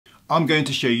I'm going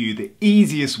to show you the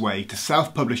easiest way to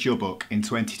self-publish your book in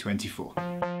 2024.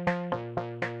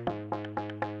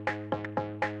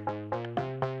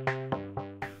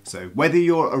 So whether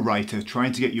you're a writer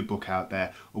trying to get your book out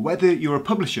there, or whether you're a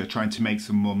publisher trying to make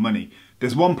some more money,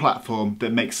 there's one platform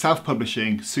that makes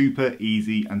self-publishing super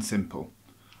easy and simple,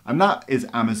 and that is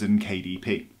Amazon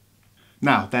KDP.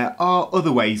 Now, there are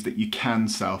other ways that you can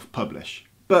self-publish,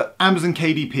 but Amazon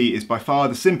KDP is by far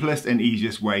the simplest and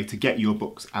easiest way to get your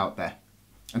books out there.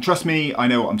 And trust me, I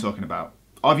know what I'm talking about.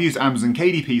 I've used Amazon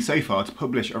KDP so far to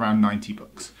publish around 90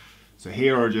 books. So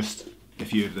here are just a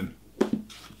few of them.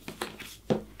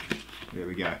 There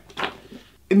we go.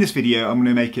 In this video, I'm going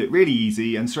to make it really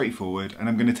easy and straightforward, and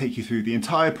I'm going to take you through the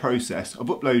entire process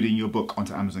of uploading your book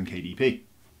onto Amazon KDP.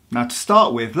 Now, to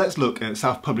start with, let's look at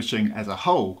self-publishing as a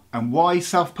whole and why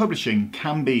self-publishing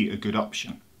can be a good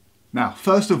option. Now,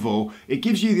 first of all, it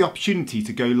gives you the opportunity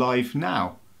to go live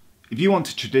now. If you want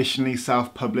to traditionally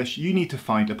self-publish, you need to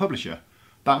find a publisher.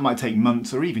 That might take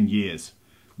months or even years.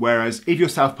 Whereas if you're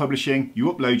self-publishing, you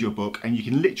upload your book and you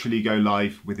can literally go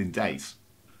live within days.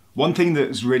 One thing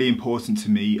that's really important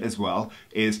to me as well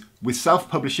is with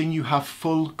self-publishing, you have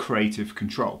full creative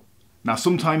control. Now,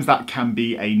 sometimes that can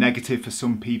be a negative for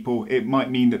some people. It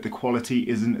might mean that the quality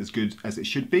isn't as good as it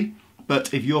should be.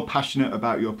 But if you're passionate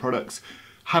about your products,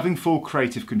 having full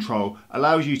creative control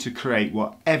allows you to create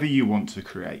whatever you want to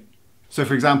create. So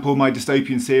for example, my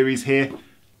dystopian series here,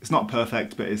 it's not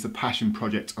perfect, but it's a passion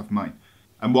project of mine.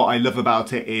 And what I love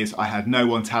about it is I had no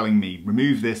one telling me,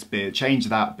 remove this bit, change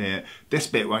that bit, this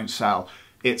bit won't sell.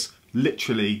 It's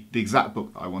literally the exact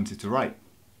book that I wanted to write.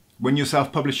 When you're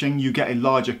self-publishing, you get a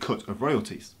larger cut of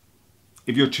royalties.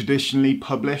 If you're traditionally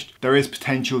published, there is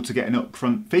potential to get an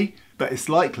upfront fee, but it's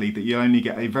likely that you'll only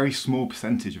get a very small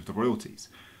percentage of the royalties.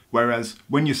 Whereas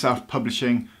when you're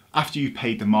self-publishing, after you've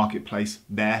paid the marketplace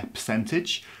their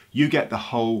percentage, you get the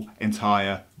whole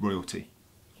entire royalty.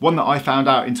 One that I found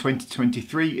out in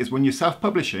 2023 is when you're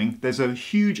self-publishing, there's a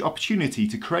huge opportunity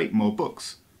to create more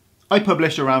books. I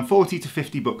published around 40 to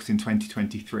 50 books in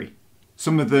 2023.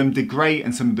 Some of them did great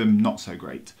and some of them not so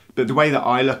great. But the way that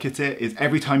I look at it is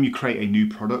every time you create a new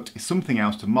product, it's something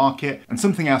else to market and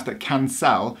something else that can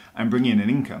sell and bring in an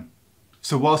income.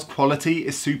 So whilst quality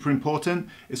is super important,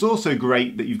 it's also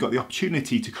great that you've got the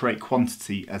opportunity to create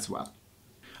quantity as well.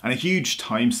 And a huge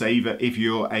time saver if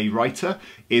you're a writer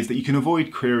is that you can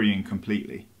avoid querying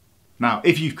completely. Now,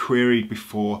 if you've queried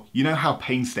before, you know how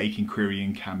painstaking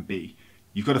querying can be.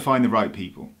 You've got to find the right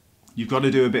people. You've got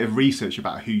to do a bit of research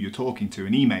about who you're talking to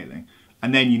and emailing.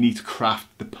 And then you need to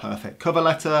craft the perfect cover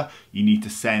letter. You need to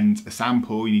send a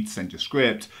sample. You need to send your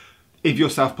script. If you're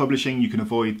self-publishing, you can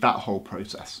avoid that whole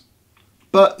process.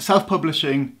 But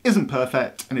self-publishing isn't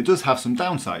perfect and it does have some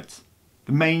downsides.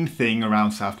 The main thing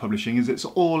around self-publishing is it's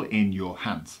all in your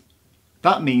hands.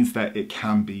 That means that it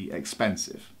can be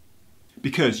expensive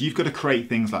because you've got to create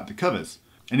things like the covers.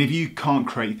 And if you can't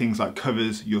create things like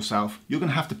covers yourself, you're going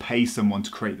to have to pay someone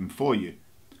to create them for you.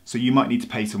 So you might need to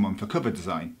pay someone for cover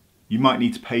design. You might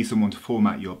need to pay someone to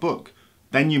format your book.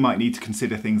 Then you might need to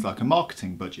consider things like a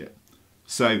marketing budget.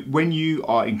 So when you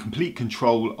are in complete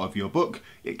control of your book,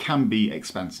 it can be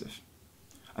expensive.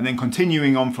 And then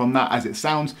continuing on from that, as it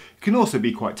sounds, it can also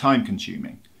be quite time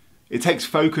consuming. It takes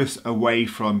focus away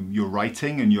from your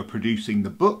writing and your producing the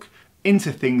book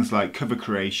into things like cover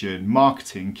creation,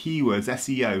 marketing, keywords,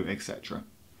 SEO, etc.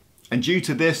 And due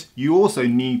to this, you also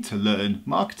need to learn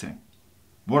marketing.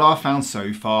 What I've found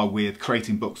so far with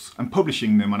creating books and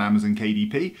publishing them on Amazon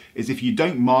KDP is if you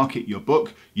don't market your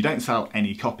book, you don't sell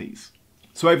any copies.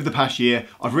 So over the past year,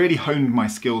 I've really honed my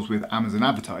skills with Amazon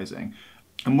advertising.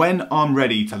 And when I'm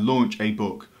ready to launch a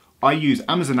book, I use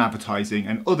Amazon advertising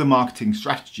and other marketing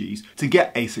strategies to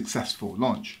get a successful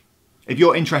launch. If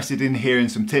you're interested in hearing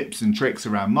some tips and tricks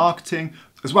around marketing,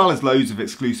 as well as loads of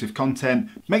exclusive content,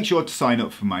 make sure to sign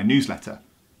up for my newsletter.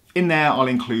 In there, I'll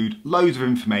include loads of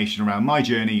information around my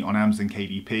journey on Amazon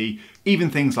KDP, even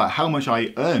things like how much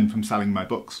I earn from selling my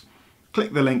books.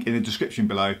 Click the link in the description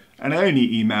below, and I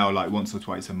only email like once or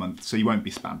twice a month, so you won't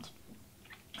be spammed.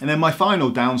 And then my final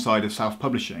downside of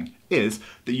self-publishing is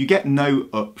that you get no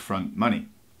upfront money.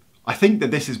 I think that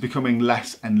this is becoming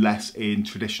less and less in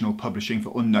traditional publishing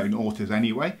for unknown authors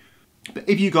anyway. But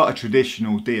if you got a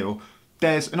traditional deal,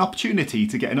 there's an opportunity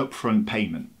to get an upfront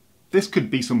payment. This could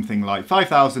be something like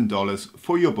 $5,000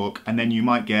 for your book, and then you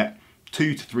might get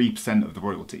 2 to 3% of the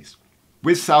royalties.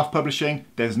 With self-publishing,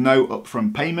 there's no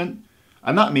upfront payment,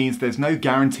 and that means there's no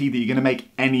guarantee that you're going to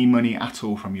make any money at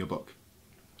all from your book.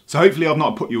 So hopefully I've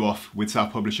not put you off with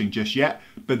self-publishing just yet,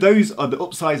 but those are the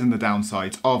upsides and the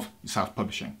downsides of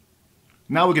self-publishing.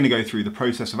 Now we're going to go through the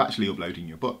process of actually uploading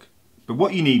your book. But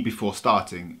what you need before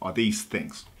starting are these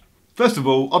things. First of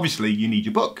all, obviously you need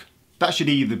your book. That should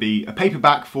either be a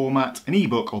paperback format, an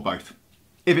ebook, or both.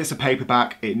 If it's a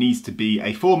paperback, it needs to be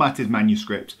a formatted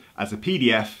manuscript as a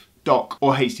PDF, doc,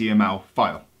 or HTML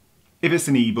file. If it's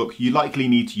an ebook, you likely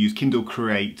need to use Kindle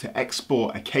Create to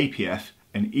export a KPF,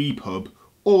 an EPUB,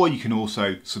 or you can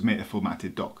also submit a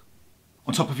formatted doc.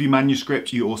 On top of your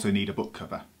manuscript, you also need a book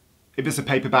cover. If it's a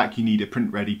paperback, you need a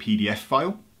print-ready PDF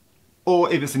file.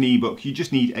 Or if it's an ebook, you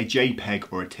just need a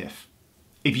JPEG or a TIFF.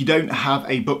 If you don't have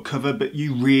a book cover, but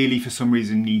you really for some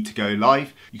reason need to go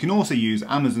live, you can also use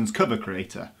Amazon's cover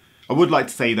creator. I would like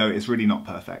to say though, it's really not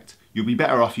perfect. You'll be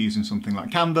better off using something like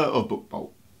Canva or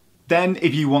BookBolt. Then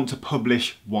if you want to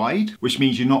publish wide, which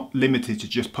means you're not limited to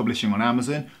just publishing on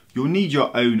Amazon, you'll need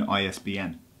your own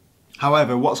ISBN.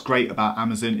 However, what's great about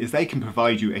Amazon is they can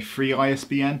provide you a free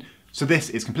ISBN, so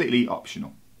this is completely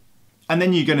optional. And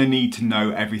then you're going to need to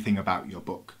know everything about your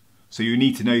book. So you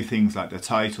need to know things like the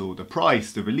title, the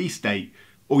price, the release date,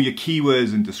 all your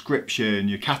keywords and description,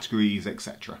 your categories,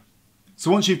 etc. So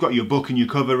once you've got your book and your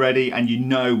cover ready and you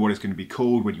know what it's going to be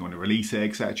called when you want to release it,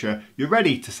 etc., you're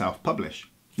ready to self-publish.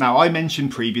 Now, I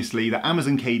mentioned previously that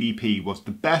Amazon KDP was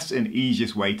the best and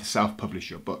easiest way to self-publish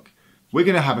your book. We're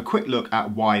going to have a quick look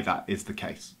at why that is the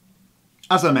case.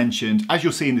 As I mentioned, as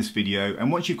you'll see in this video,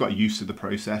 and once you've got used to the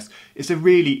process, it's a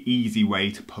really easy way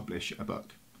to publish a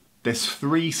book. There's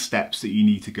 3 steps that you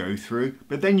need to go through,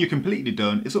 but then you're completely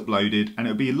done, it's uploaded, and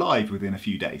it'll be live within a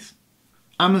few days.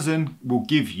 Amazon will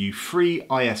give you free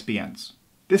ISBNs.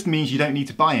 This means you don't need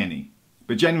to buy any.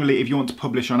 But generally, if you want to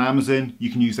publish on Amazon,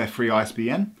 you can use their free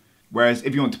ISBN. Whereas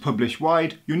if you want to publish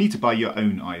wide, you'll need to buy your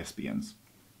own ISBNs.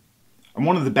 And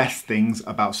one of the best things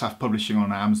about self-publishing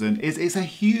on Amazon is it's a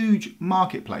huge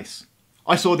marketplace.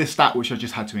 I saw this stat which I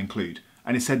just had to include,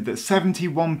 and it said that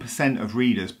 71% of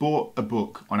readers bought a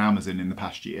book on Amazon in the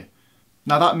past year.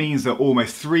 Now that means that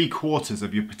almost 3/4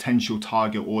 of your potential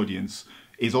target audience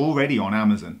is already on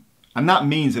Amazon. And that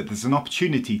means that there's an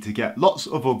opportunity to get lots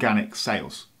of organic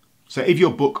sales. So if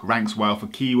your book ranks well for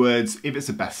keywords, if it's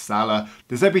a bestseller,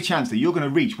 there's every chance that you're going to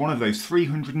reach one of those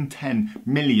 310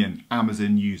 million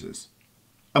Amazon users.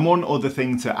 And one other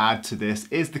thing to add to this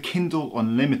is the Kindle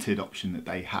Unlimited option that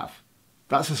they have.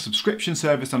 That's a subscription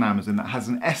service on Amazon that has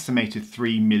an estimated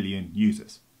 3 million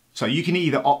users. So you can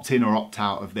either opt in or opt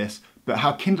out of this, but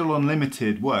how Kindle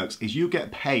Unlimited works is you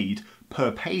get paid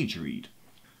per page read.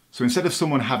 So instead of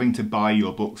someone having to buy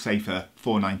your book, say for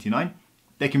 $4.99,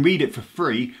 they can read it for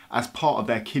free as part of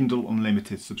their Kindle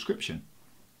Unlimited subscription.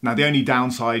 Now the only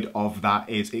downside of that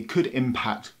is it could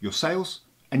impact your sales,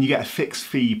 and you get a fixed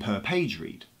fee per page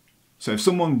read. So if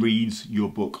someone reads your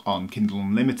book on Kindle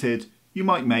Unlimited, you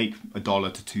might make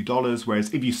 $1 to $2,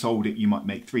 whereas if you sold it, you might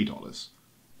make $3.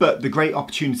 But the great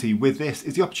opportunity with this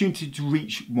is the opportunity to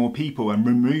reach more people and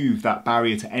remove that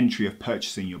barrier to entry of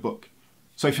purchasing your book.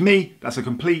 So for me, that's a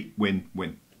complete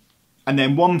win-win. And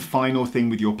then one final thing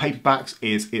with your paperbacks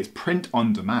is it's print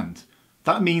on demand.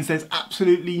 That means there's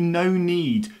absolutely no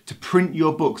need to print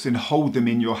your books and hold them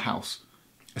in your house.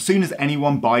 As soon as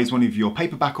anyone buys one of your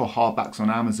paperback or hardbacks on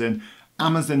Amazon,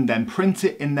 Amazon then print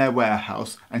it in their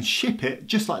warehouse and ship it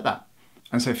just like that.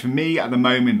 And so for me at the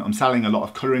moment, I'm selling a lot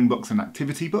of colouring books and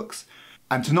activity books.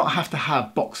 And to not have to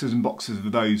have boxes and boxes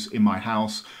of those in my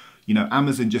house, you know,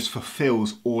 Amazon just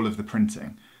fulfills all of the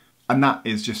printing. And that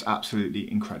is just absolutely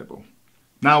incredible.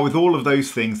 Now with all of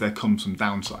those things, there comes some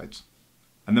downsides.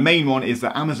 And the main one is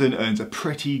that Amazon earns a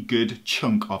pretty good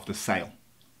chunk of the sale.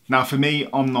 Now for me,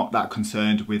 I'm not that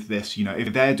concerned with this. You know,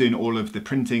 if they're doing all of the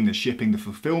printing, the shipping, the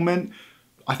fulfillment,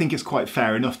 I think it's quite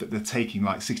fair enough that they're taking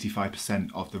like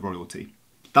 65% of the royalty.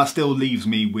 That still leaves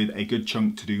me with a good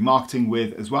chunk to do marketing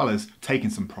with, as well as taking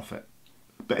some profit.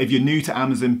 But if you're new to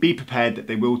Amazon, be prepared that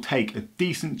they will take a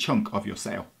decent chunk of your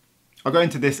sale. I'll go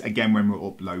into this again when we're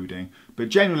uploading, but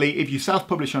generally if you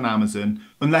self-publish on Amazon,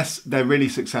 unless they're really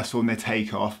successful and they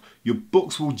take off, your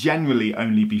books will generally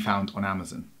only be found on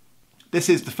Amazon. This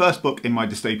is the first book in my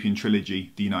dystopian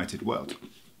trilogy, The United World.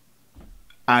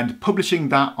 And publishing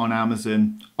that on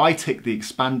Amazon, I tick the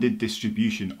expanded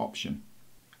distribution option.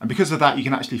 And because of that, you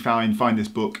can actually find this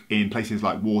book in places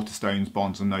like Waterstones,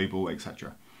 Barnes & Noble,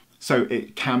 etc. So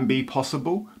it can be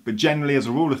possible, but generally as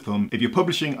a rule of thumb, if you're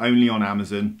publishing only on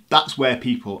Amazon, that's where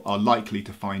people are likely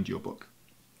to find your book.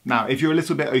 Now, if you're a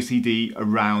little bit OCD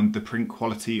around the print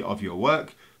quality of your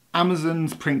work,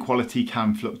 Amazon's print quality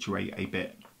can fluctuate a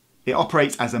bit. It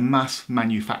operates as a mass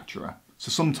manufacturer, so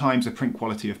sometimes the print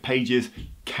quality of pages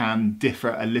can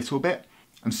differ a little bit,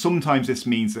 and sometimes this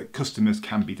means that customers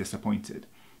can be disappointed.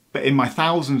 But in my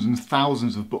thousands and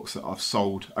thousands of books that I've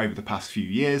sold over the past few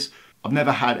years, I've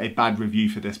never had a bad review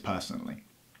for this personally.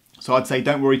 So I'd say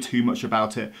don't worry too much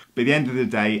about it, but at the end of the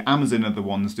day, Amazon are the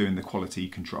ones doing the quality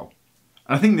control.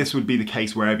 And I think this would be the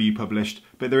case wherever you published,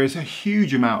 but there is a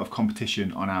huge amount of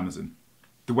competition on Amazon.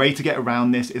 The way to get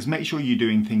around this is make sure you're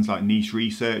doing things like niche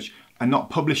research and not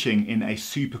publishing in a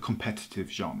super competitive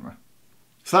genre.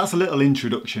 So that's a little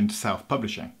introduction to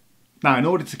self-publishing. Now, in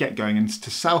order to get going and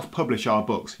to self-publish our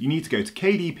books, you need to go to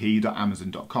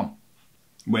kdp.amazon.com.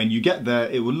 When you get there,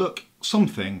 it will look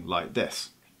something like this.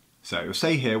 So it'll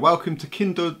say here, welcome to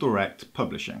Kindle Direct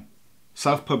Publishing.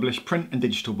 Self-published print and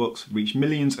digital books reach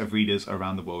millions of readers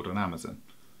around the world on Amazon.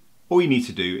 All you need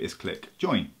to do is click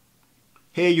join.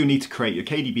 Here you'll need to create your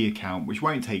KDP account, which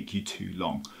won't take you too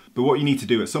long. But what you need to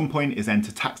do at some point is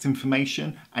enter tax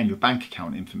information and your bank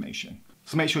account information.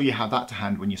 So make sure you have that to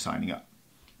hand when you're signing up.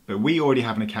 But we already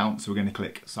have an account, so we're going to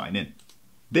click sign in.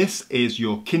 This is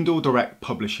your Kindle Direct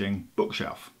Publishing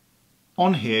bookshelf.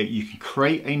 On here you can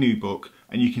create a new book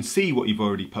and you can see what you've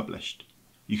already published.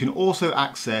 You can also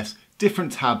access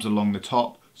different tabs along the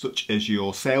top, such as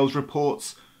your sales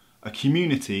reports, a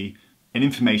community, and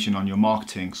information on your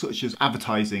marketing, such as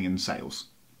advertising and sales.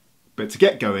 But to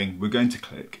get going, we're going to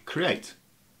click create.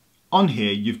 On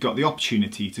here you've got the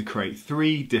opportunity to create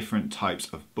 3 different types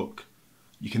of book.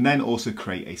 You can then also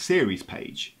create a series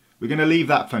page. We're going to leave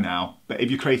that for now, but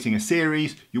if you're creating a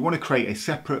series, you want to create a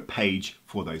separate page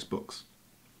for those books.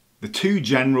 The 2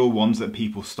 general ones that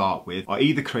people start with are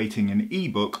either creating an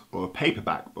ebook or a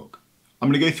paperback book. I'm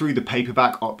going to go through the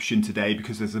paperback option today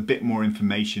because there's a bit more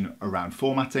information around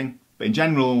formatting, but in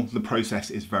general, the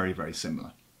process is very, very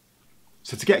similar.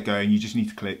 So to get going, you just need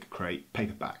to click create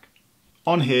paperback.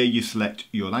 On here, you select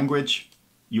your language,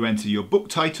 you enter your book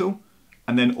title,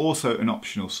 and then also an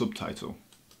optional subtitle.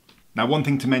 Now, one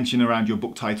thing to mention around your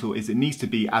book title is it needs to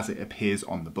be as it appears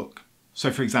on the book.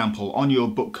 So for example, on your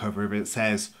book cover, if it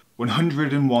says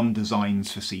 101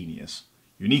 designs for seniors,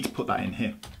 you need to put that in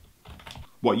here.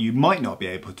 What you might not be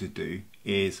able to do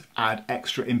is add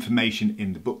extra information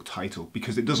in the book title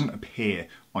because it doesn't appear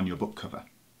on your book cover.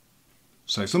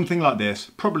 So something like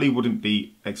this probably wouldn't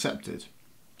be accepted.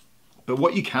 But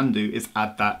what you can do is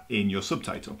add that in your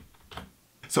subtitle.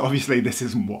 So obviously this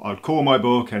isn't what I'd call my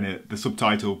book and the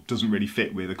subtitle doesn't really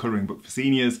fit with a colouring book for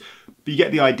seniors, but you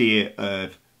get the idea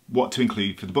of what to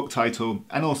include for the book title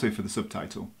and also for the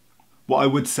subtitle. What I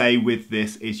would say with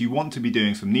this is you want to be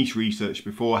doing some niche research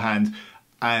beforehand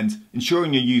and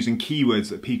ensuring you're using keywords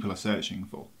that people are searching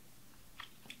for.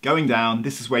 Going down,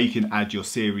 this is where you can add your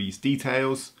series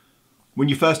details. When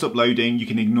you're first uploading, you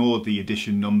can ignore the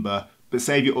edition number, but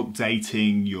say if you're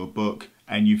updating your book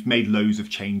and you've made loads of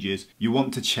changes, you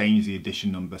want to change the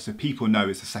edition number so people know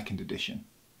it's a 2nd edition.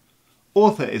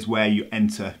 Author is where you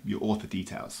enter your author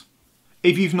details.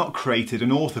 If you've not created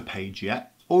an author page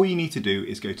yet, all you need to do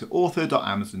is go to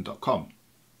author.amazon.com.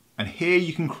 And here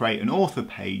you can create an author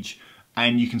page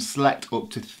and you can select up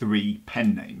to 3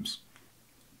 pen names.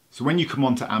 So when you come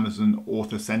onto Amazon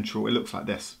Author Central, it looks like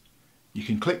this. You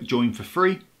can click join for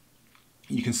free.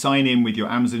 You can sign in with your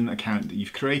Amazon account that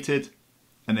you've created,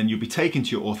 and then you'll be taken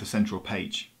to your Author Central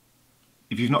page.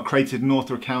 If you've not created an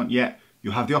author account yet,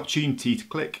 you'll have the opportunity to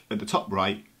click at the top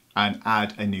right and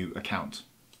add a new account.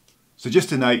 So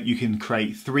just a note, you can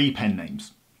create 3 pen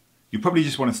names. You probably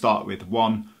just want to start with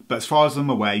 1, but as far as I'm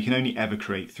aware, you can only ever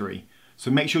create 3.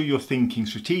 So make sure you're thinking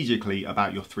strategically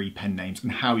about your 3 pen names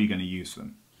and how you're going to use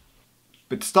them.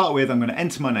 But to start with, I'm going to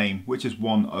enter my name, which is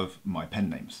one of my pen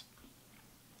names.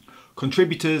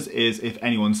 Contributors is if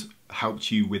anyone's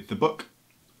helped you with the book.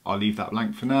 I'll leave that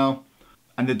blank for now.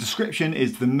 And the description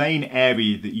is the main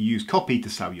area that you use copy to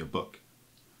sell your book.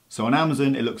 So on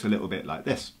Amazon, it looks a little bit like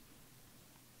this.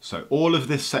 So all of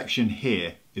this section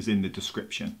here is in the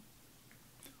description.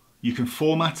 You can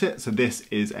format it, so this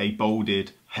is a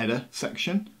bolded header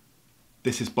section.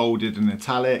 This is bolded and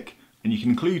italic, and you can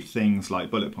include things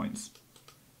like bullet points.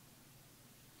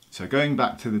 So going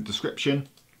back to the description,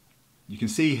 you can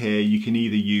see here you can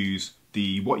either use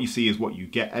the what you see is what you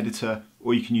get editor,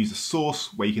 or you can use a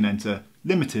source where you can enter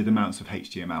limited amounts of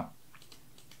HTML.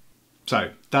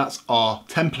 So that's our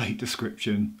template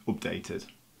description updated.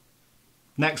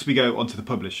 Next we go onto the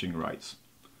publishing rights.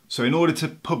 So in order to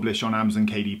publish on Amazon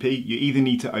KDP, you either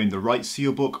need to own the rights to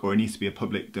your book or it needs to be a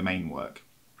public domain work.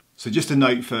 So just a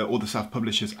note for all the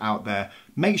self-publishers out there,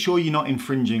 make sure you're not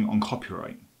infringing on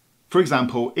copyright. For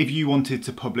example, if you wanted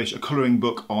to publish a colouring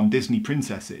book on Disney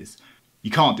princesses,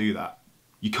 you can't do that.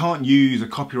 You can't use a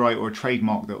copyright or a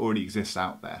trademark that already exists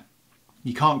out there.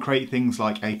 You can't create things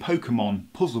like a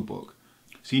Pokemon puzzle book.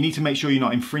 So you need to make sure you're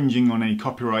not infringing on any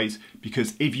copyrights,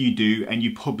 because if you do and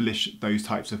you publish those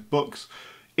types of books,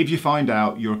 if you find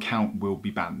out, your account will be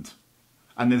banned.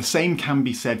 And then the same can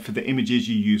be said for the images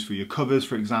you use for your covers,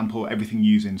 for example, everything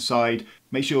you use inside.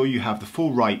 Make sure you have the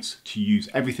full rights to use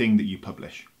everything that you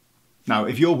publish. Now,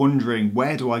 if you're wondering,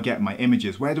 where do I get my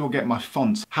images? Where do I get my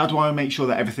fonts? How do I make sure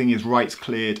that everything is rights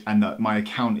cleared and that my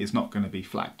account is not going to be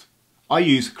flagged? I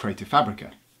use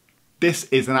Fabrica. This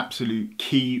is an absolute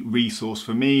key resource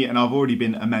for me, and I've already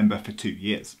been a member for 2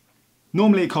 years.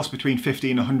 Normally it costs between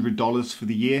 $50 and $100 for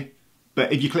the year,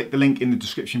 but if you click the link in the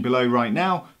description below right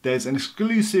now, there's an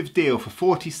exclusive deal for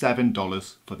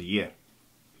 $47 for the year.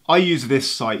 I use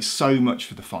this site so much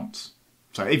for the fonts.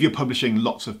 So if you're publishing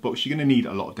lots of books, you're going to need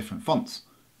a lot of different fonts.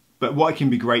 But what it can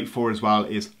be great for as well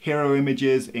is hero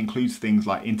images. It includes things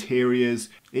like interiors.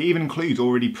 It even includes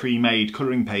already pre-made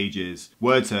colouring pages,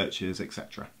 word searches,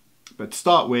 etc. But to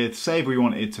start with, say if we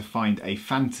wanted to find a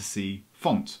fantasy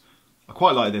font. I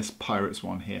quite like this Pirates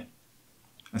one here.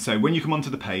 And so when you come onto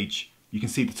the page, you can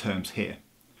see the terms here.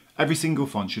 Every single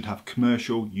font should have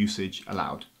commercial usage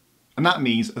allowed. And that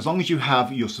means as long as you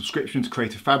have your subscription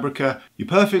to Fabrica, you're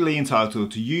perfectly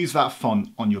entitled to use that font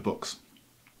on your books.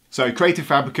 So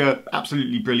Fabrica,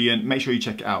 absolutely brilliant. Make sure you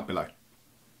check it out below.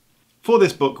 For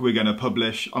this book we're going to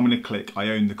publish, I'm going to click I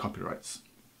own the copyrights.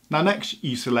 Now next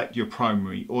you select your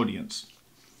primary audience.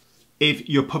 If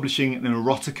you're publishing an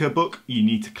erotica book, you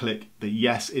need to click that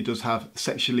yes, it does have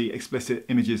sexually explicit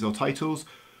images or titles.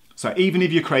 So even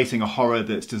if you're creating a horror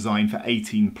that's designed for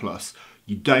 18+,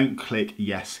 you don't click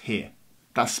yes here.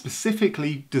 That's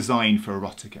specifically designed for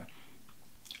erotica.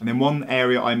 And then one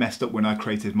area I messed up when I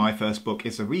created my first book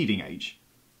is the reading age.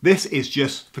 This is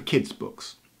just for kids'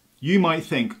 books. You might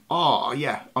think, oh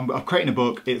yeah, I'm creating a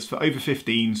book, it's for over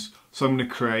 15s, so I'm going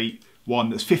to create one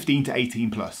that's 15 to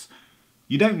 18+.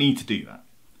 You don't need to do that.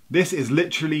 This is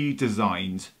literally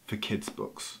designed for kids'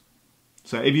 books.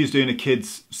 So if you're doing a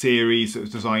kids series that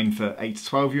was designed for 8 to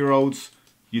 12-year-olds,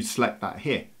 you'd select that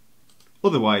here.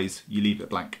 Otherwise, you leave it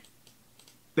blank.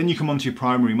 Then you come onto your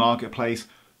primary marketplace.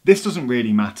 This doesn't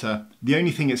really matter. The only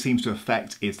thing it seems to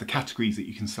affect is the categories that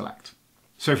you can select.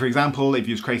 So for example, if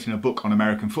you're creating a book on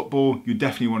American football, you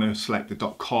definitely want to select the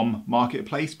 .com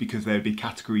marketplace because there would be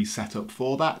categories set up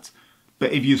for that.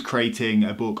 But if you're creating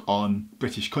a book on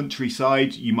British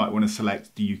countryside, you might want to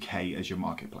select the UK as your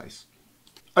marketplace.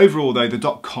 Overall though,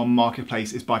 the .com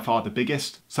marketplace is by far the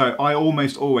biggest, so I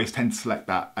almost always tend to select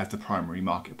that as the primary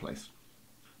marketplace.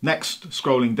 Next,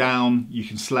 scrolling down, you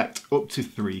can select up to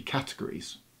 3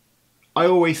 categories. I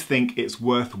always think it's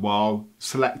worthwhile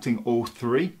selecting all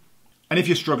 3. And if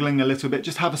you're struggling a little bit,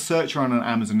 just have a search around on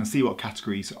Amazon and see what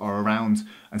categories are around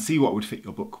and see what would fit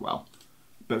your book well.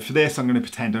 But for this, I'm going to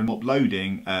pretend I'm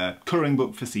uploading a colouring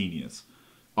book for seniors.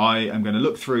 I am going to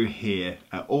look through here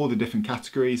at all the different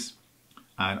categories,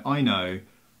 and I know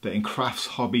that in crafts,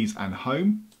 hobbies and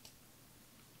home,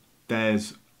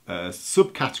 there's a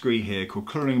subcategory here called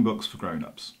colouring books for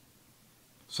grown-ups.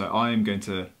 So I am going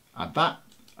to add that,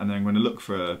 and then I'm going to look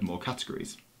for more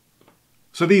categories.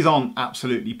 So these aren't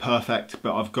absolutely perfect,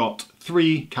 but I've got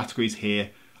 3 categories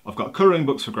here. I've got colouring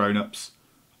books for grown-ups,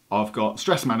 I've got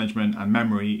stress management and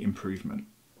memory improvement.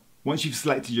 Once you've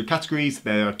selected your categories,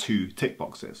 there are 2 tick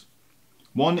boxes.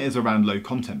 One is around low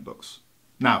content books.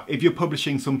 Now, if you're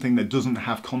publishing something that doesn't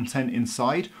have content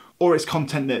inside, or it's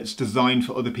content that's designed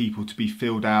for other people to be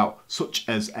filled out, such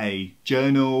as a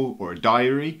journal or a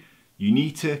diary, you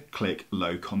need to click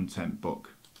low content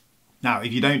book. Now,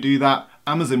 if you don't do that,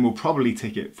 Amazon will probably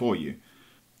tick it for you.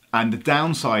 And the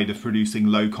downside of producing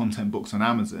low content books on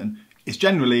Amazon is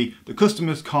generally the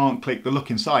customers can't click the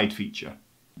look inside feature.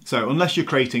 So unless you're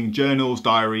creating journals,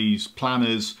 diaries,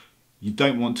 planners, you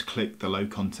don't want to click the low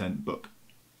content book.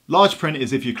 Large print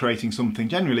is if you're creating something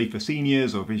generally for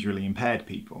seniors or visually impaired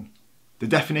people. The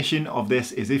definition of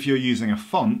this is if you're using a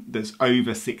font that's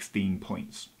over 16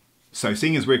 points. So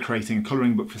seeing as we're creating a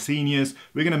colouring book for seniors,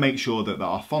 we're going to make sure that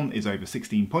our font is over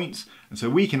 16 points, and so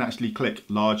we can actually click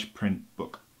large print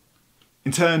book.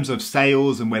 In terms of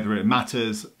sales and whether it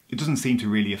matters, it doesn't seem to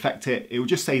really affect it. It will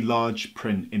just say large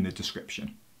print in the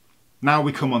description. Now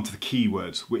we come on to the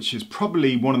keywords, which is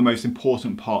probably one of the most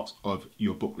important parts of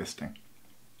your book listing.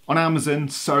 On Amazon,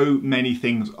 so many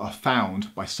things are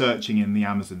found by searching in the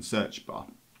Amazon search bar.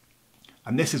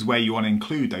 And this is where you want to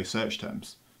include those search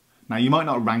terms. Now you might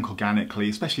not rank organically,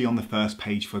 especially on the first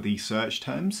page for these search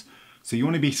terms. So you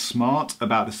want to be smart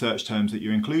about the search terms that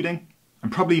you're including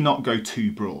and probably not go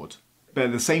too broad. But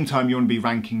at the same time, you want to be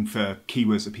ranking for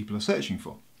keywords that people are searching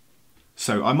for.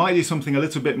 So I might do something a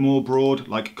little bit more broad,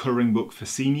 like colouring book for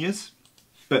seniors,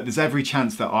 but there's every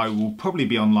chance that I will probably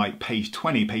be on like page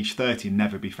 20, page 30 and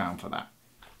never be found for that.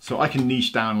 So I can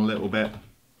niche down a little bit.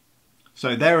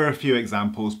 So there are a few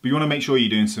examples, but you want to make sure you're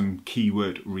doing some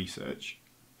keyword research.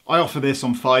 I offer this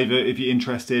on Fiverr if you're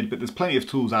interested, but there's plenty of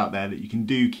tools out there that you can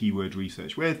do keyword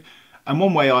research with. And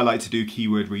one way I like to do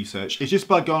keyword research is just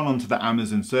by going onto the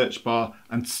Amazon search bar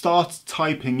and start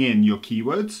typing in your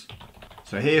keywords.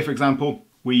 So here, for example,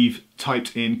 we've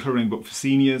typed in colouring book for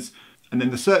seniors, and then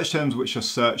the search terms which are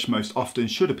searched most often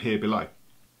should appear below.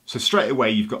 So straight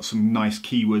away, you've got some nice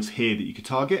keywords here that you could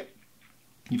target.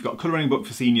 You've got colouring book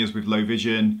for seniors with low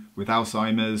vision, with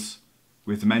Alzheimer's,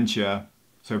 with dementia.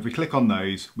 So if we click on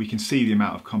those, we can see the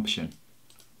amount of competition.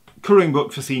 Colouring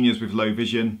book for seniors with low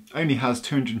vision only has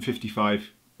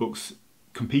 255 books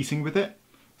competing with it.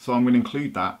 So I'm going to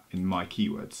include that in my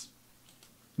keywords.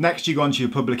 Next, you go onto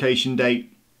your publication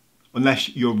date.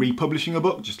 Unless you're republishing a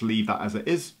book, just leave that as it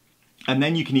is. And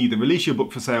then you can either release your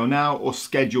book for sale now or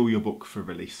schedule your book for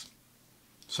release.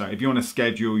 So if you want to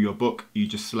schedule your book, you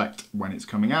just select when it's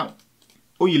coming out,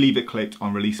 or you leave it clicked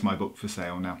on release my book for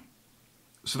sale now.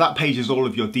 So that page is all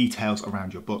of your details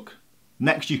around your book.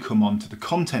 Next, you come on to the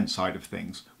content side of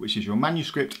things, which is your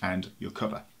manuscript and your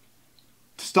cover.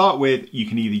 To start with, you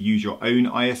can either use your own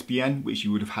ISBN, which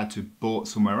you would have had to bought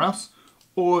somewhere else,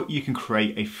 or you can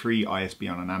create a free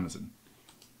ISBN on Amazon.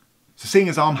 So seeing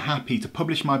as I'm happy to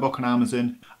publish my book on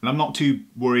Amazon, and I'm not too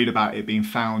worried about it being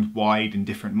found wide in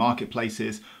different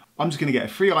marketplaces, I'm just going to get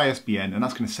a free ISBN, and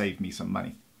that's going to save me some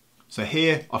money. So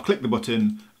here, I've clicked the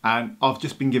button, and I've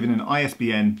just been given an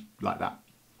ISBN like that.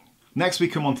 Next, we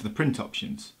come on to the print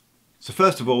options. So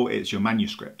first of all, it's your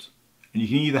manuscript. And you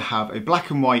can either have a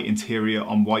black and white interior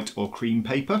on white or cream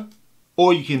paper,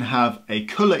 or you can have a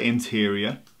colour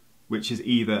interior, which is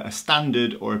either a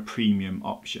standard or a premium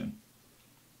option.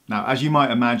 Now, as you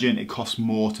might imagine, it costs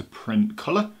more to print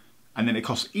colour, and then it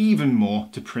costs even more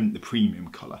to print the premium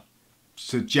colour.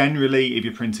 So generally, if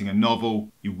you're printing a novel,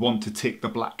 you want to tick the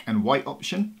black and white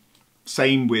option.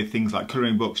 Same with things like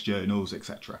colouring books, journals,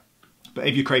 etc. But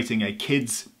if you're creating a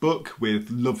kid's book with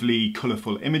lovely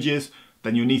colourful images,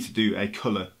 then you'll need to do a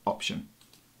colour option.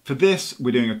 For this,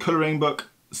 we're doing a colouring book,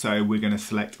 so we're going to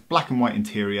select black and white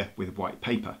interior with white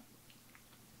paper.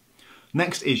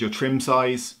 Next is your trim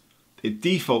size. It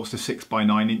defaults to 6 by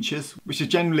 9 inches, which is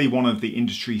generally one of the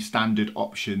industry standard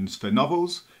options for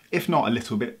novels, if not a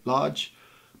little bit large.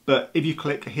 But if you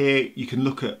click here, you can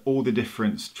look at all the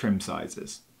different trim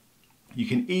sizes. You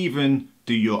can even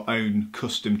do your own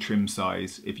custom trim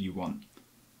size if you want.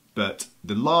 But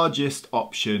the largest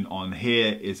option on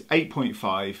here is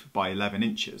 8.5 by 11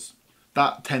 inches.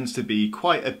 That tends to be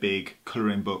quite a big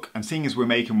colouring book, and seeing as we're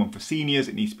making one for seniors,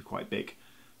 it needs to be quite big.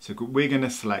 So we're going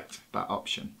to select that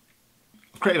option.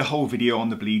 I've created a whole video on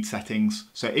the bleed settings,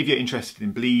 so if you're interested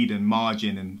in bleed and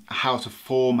margin and how to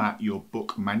format your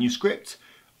book manuscript,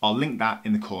 I'll link that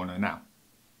in the corner now.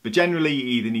 But generally, you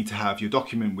either need to have your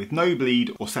document with no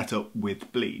bleed or set up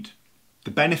with bleed.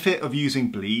 The benefit of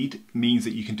using bleed means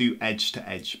that you can do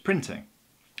edge-to-edge printing.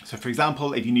 So for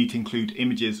example, if you need to include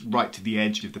images right to the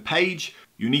edge of the page,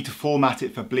 you need to format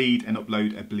it for bleed and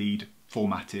upload a bleed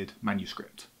formatted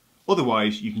manuscript.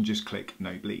 Otherwise, you can just click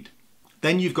no bleed.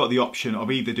 Then you've got the option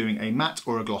of either doing a matte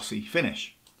or a glossy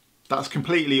finish. That's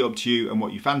completely up to you and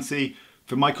what you fancy.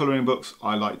 For my colouring books,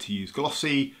 I like to use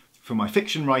glossy. For my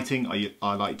fiction writing,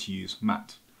 I like to use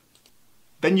matte.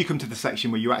 Then you come to the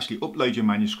section where you actually upload your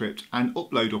manuscript and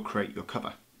upload or create your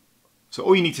cover. So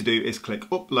all you need to do is click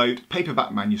upload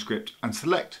paperback manuscript and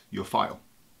select your file.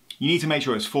 You need to make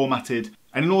sure it's formatted,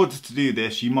 and in order to do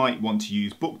this, you might want to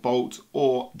use BookBolt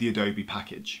or the Adobe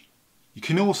package. You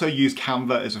can also use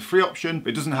Canva as a free option, but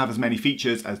it doesn't have as many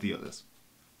features as the others.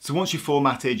 So once you've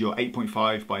formatted your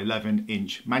 8.5 by 11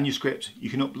 inch manuscript, you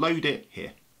can upload it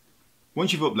here.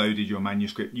 Once you've uploaded your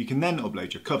manuscript, you can then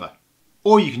upload your cover.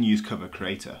 Or you can use Cover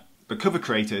Creator. But Cover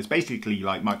Creator is basically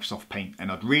like Microsoft Paint,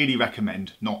 and I'd really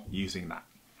recommend not using that.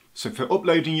 So for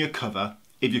uploading your cover,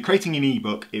 if you're creating an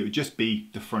ebook, it would just be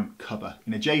the front cover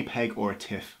in a JPEG or a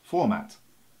TIFF format.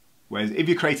 Whereas if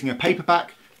you're creating a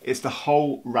paperback, it's the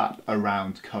whole wrap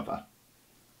around cover.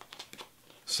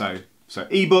 So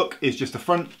ebook is just the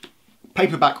front,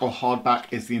 paperback or hardback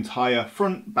is the entire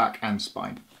front, back and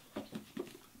spine.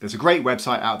 There's a great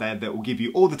website out there that will give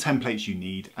you all the templates you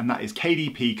need, and that is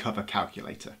KDP Cover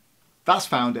Calculator. That's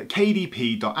found at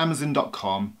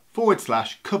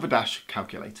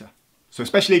kdp.amazon.com/cover-calculator. So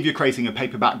especially if you're creating a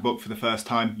paperback book for the first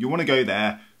time, you want to go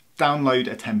there, download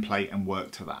a template and work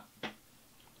to that.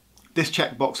 This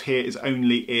checkbox here is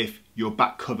only if your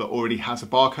back cover already has a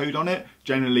barcode on it.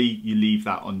 Generally, you leave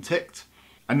that unticked.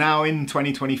 And now in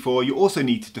 2024, you also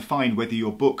need to define whether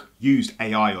your book used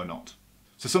AI or not.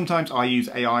 So sometimes I use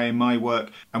AI in my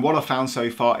work, and what I've found so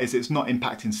far is it's not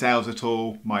impacting sales at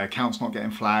all, my account's not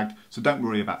getting flagged, so don't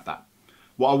worry about that.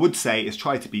 What I would say is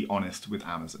try to be honest with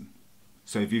Amazon.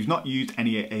 So if you've not used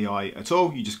any AI at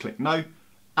all, you just click no,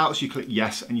 else you click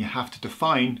yes, and you have to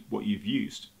define what you've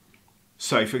used.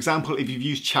 So for example, if you've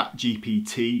used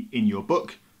ChatGPT in your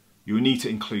book, you'll need to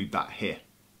include that here.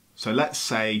 So let's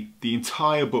say the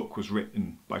entire book was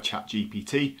written by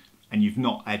ChatGPT and you've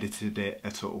not edited it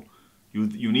at all.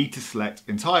 You'll need to select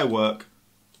entire work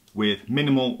with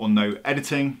minimal or no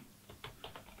editing,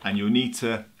 and you'll need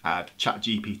to add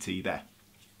ChatGPT there.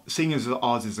 Seeing as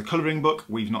ours is a colouring book,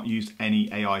 we've not used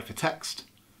any AI for text,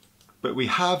 but we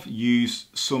have used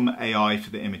some AI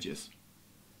for the images.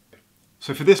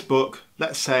 So for this book,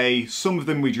 let's say some of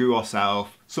them we drew ourselves,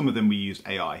 some of them we used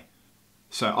AI.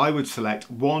 So I would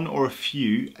select one or a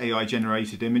few AI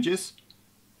generated images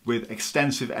with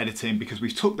extensive editing because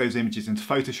we've took those images into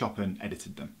Photoshop and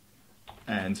edited them.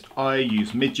 And I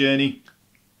use Midjourney,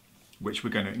 which we're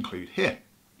going to include here.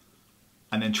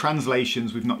 And then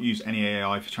translations, we've not used any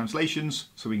AI for translations,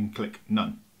 so we can click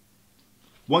none.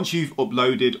 Once you've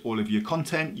uploaded all of your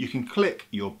content, you can click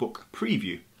your book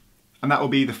preview. And that will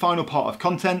be the final part of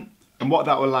content. And what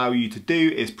that will allow you to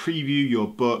do is preview your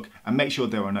book and make sure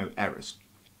there are no errors.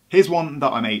 Here's one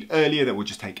that I made earlier that we'll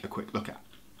just take a quick look at.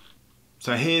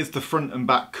 So here's the front and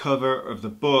back cover of the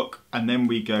book, and then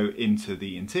we go into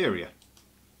the interior.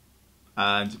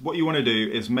 And what you want to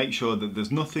do is make sure that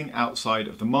there's nothing outside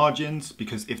of the margins,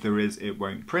 because if there is, it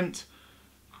won't print.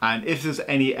 And if there's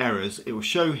any errors, it will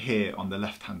show here on the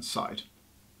left-hand side.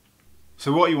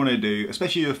 So what you want to do,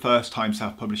 especially your first time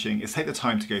self-publishing, is take the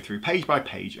time to go through page by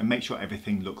page and make sure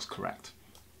everything looks correct.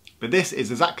 But this is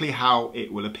exactly how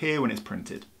it will appear when it's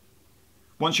printed.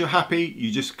 Once you're happy,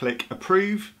 you just click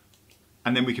approve,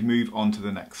 and then we can move on to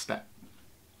the next step.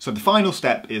 So the final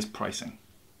step is pricing.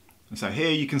 And so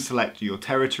here you can select your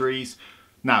territories.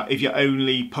 Now, if you're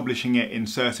only publishing it in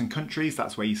certain countries,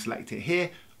 that's where you select it here,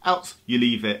 else you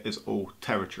leave it as all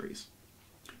territories.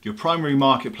 Your primary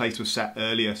marketplace was set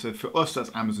earlier, so for us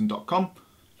that's Amazon.com,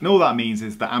 and all that means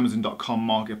is that Amazon.com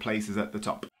marketplace is at the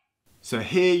top. So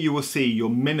here you will see your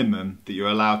minimum that you're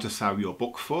allowed to sell your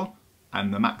book for,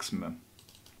 and the maximum.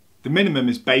 The minimum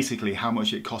is basically how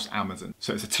much it costs Amazon.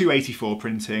 So it's a $2.84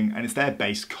 printing, and it's their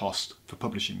base cost for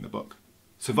publishing the book.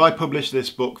 So if I publish this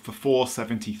book for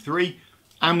 $4.73,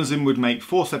 Amazon would make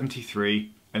 $4.73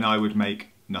 and I would make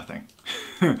nothing.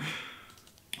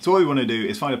 So what we want to do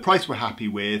is find a price we're happy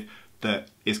with that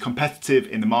is competitive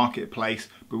in the marketplace,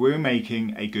 but we're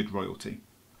making a good royalty.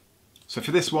 So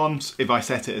for this one, if I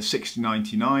set it as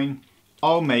 $60.99,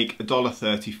 I'll make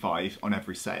 $1.35 on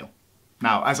every sale.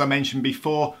 Now, as I mentioned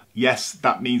before, yes,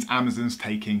 that means Amazon's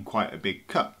taking quite a big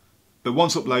cut. But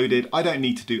once uploaded, I don't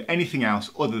need to do anything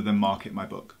else other than market my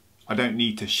book. I don't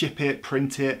need to ship it,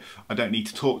 print it, I don't need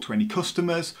to talk to any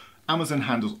customers. Amazon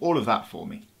handles all of that for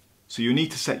me. So you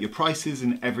need to set your prices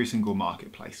in every single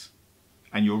marketplace.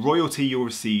 And your royalty you'll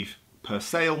receive per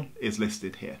sale is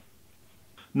listed here.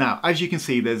 Now, as you can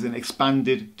see, there's an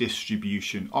expanded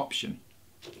distribution option.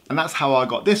 And that's how I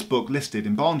got this book listed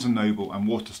in Barnes & Noble and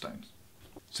Waterstones.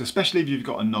 So especially if you've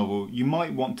got a novel, you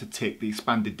might want to tick the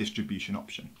expanded distribution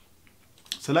option.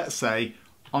 So let's say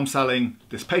I'm selling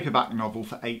this paperback novel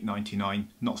for $8.99,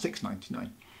 not $6.99.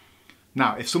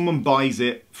 Now, if someone buys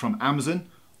it from Amazon,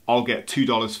 I'll get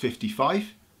 $2.55.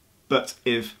 But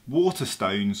if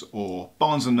Waterstones or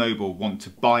Barnes & Noble want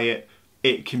to buy it,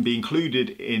 it can be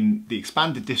included in the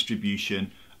expanded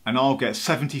distribution and I'll get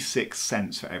 76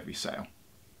 cents for every sale.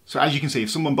 So as you can see,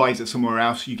 if someone buys it somewhere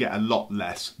else, you get a lot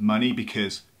less money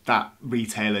because that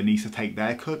retailer needs to take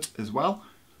their cut as well.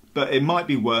 But it might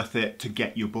be worth it to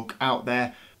get your book out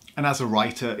there. And as a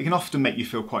writer, it can often make you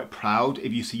feel quite proud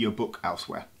if you see your book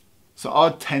elsewhere. So I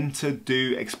tend to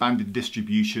do expanded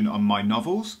distribution on my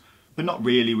novels, but not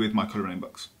really with my colouring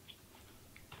books.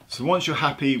 So once you're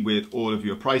happy with all of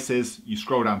your prices, you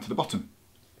scroll down to the bottom.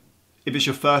 If it's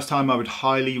your first time, I would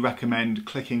highly recommend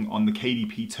clicking on the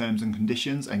KDP terms and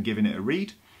conditions and giving it a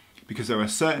read, because there are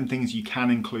certain things you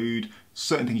can include,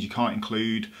 certain things you can't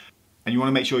include, and you want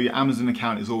to make sure your Amazon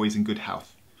account is always in good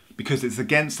health, because it's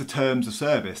against the terms of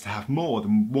service to have more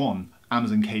than one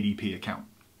Amazon KDP account.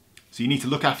 So you need to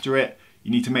look after it, you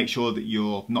need to make sure that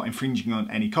you're not infringing on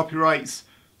any copyrights.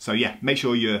 So yeah, make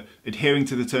sure you're adhering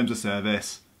to the terms of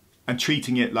service and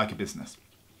treating it like a business.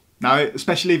 Now,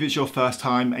 especially if it's your first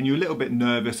time and you're a little bit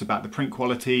nervous about the print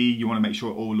quality, you want to make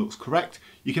sure it all looks correct,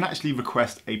 you can actually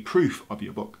request a proof of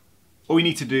your book. All you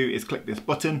need to do is click this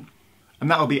button and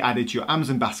that will be added to your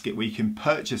Amazon basket where you can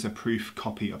purchase a proof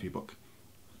copy of your book.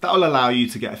 That will allow you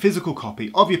to get a physical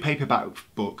copy of your paperback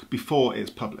book before it's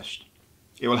published.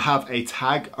 It will have a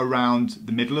tag around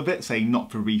the middle of it saying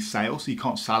not for resale, so you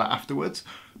can't sell it afterwards,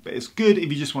 but it's good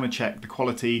if you just want to check the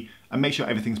quality and make sure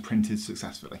everything's printed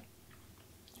successfully.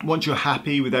 Once you're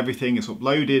happy with everything, it's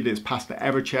uploaded, it's passed the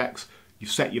error checks, you've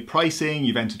set your pricing,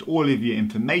 you've entered all of your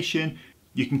information,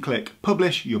 you can click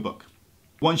Publish Your Book.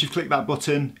 Once you've clicked that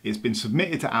button, it's been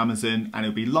submitted to Amazon and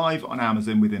it'll be live on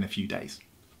Amazon within a few days.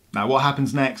 Now what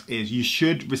happens next is you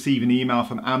should receive an email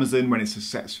from Amazon when it's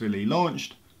successfully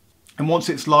launched. And once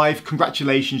it's live,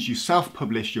 congratulations, you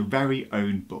self-published your very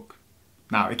own book.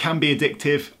 Now it can be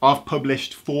addictive. I've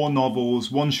published 4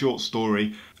 novels, 1 short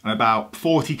story, and about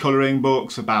 40 colouring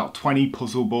books, about 20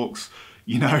 puzzle books.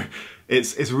 You know,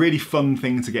 it's a really fun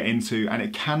thing to get into, and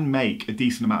it can make a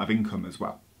decent amount of income as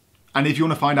well. And if you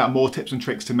want to find out more tips and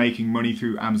tricks to making money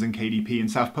through Amazon KDP and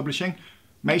self-publishing,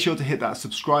 make sure to hit that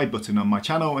subscribe button on my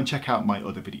channel and check out my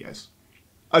other videos.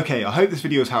 Okay, I hope this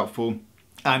video is helpful,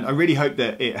 and I really hope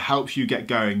that it helps you get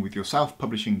going with your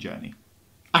self-publishing journey.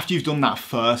 After you've done that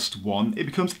first one, it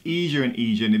becomes easier and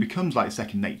easier, and it becomes like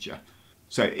second nature.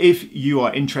 So if you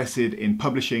are interested in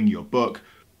publishing your book,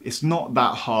 it's not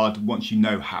that hard once you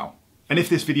know how. And if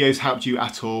this video has helped you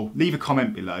at all, leave a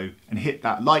comment below and hit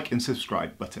that like and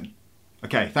subscribe button.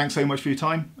 Okay, thanks so much for your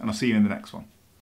time, and I'll see you in the next one.